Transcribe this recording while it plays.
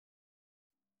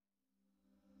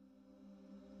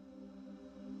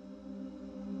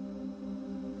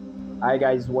Hi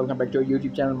guys, welcome back to our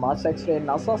YouTube channel Mars Xray.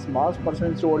 NASA's Mars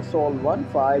Performance Rover Sol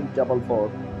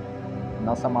 1544.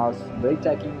 NASA Mars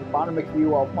Breathtaking Panoramic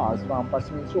View of Mars from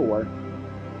Perseverance Rover.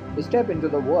 Step into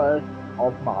the world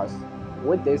of Mars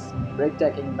with this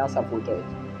breathtaking NASA footage.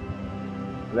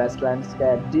 Vast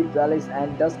landscape, deep valleys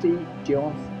and dusty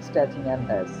dunes stretching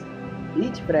endless.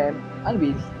 Each frame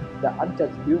unveils the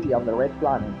untouched beauty of the red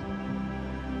planet.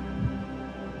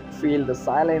 Feel the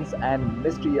silence and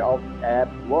mystery of a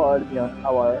world beyond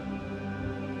our.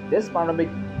 This panoramic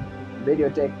video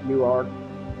take you on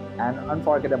an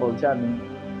unforgettable journey.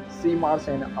 See Mars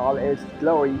in all its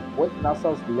glory with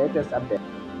NASA's latest update.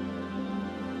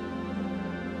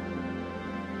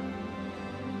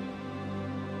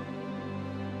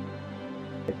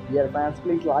 Dear fans,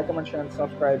 please like, comment, share, and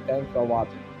subscribe. Thanks for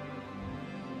watching.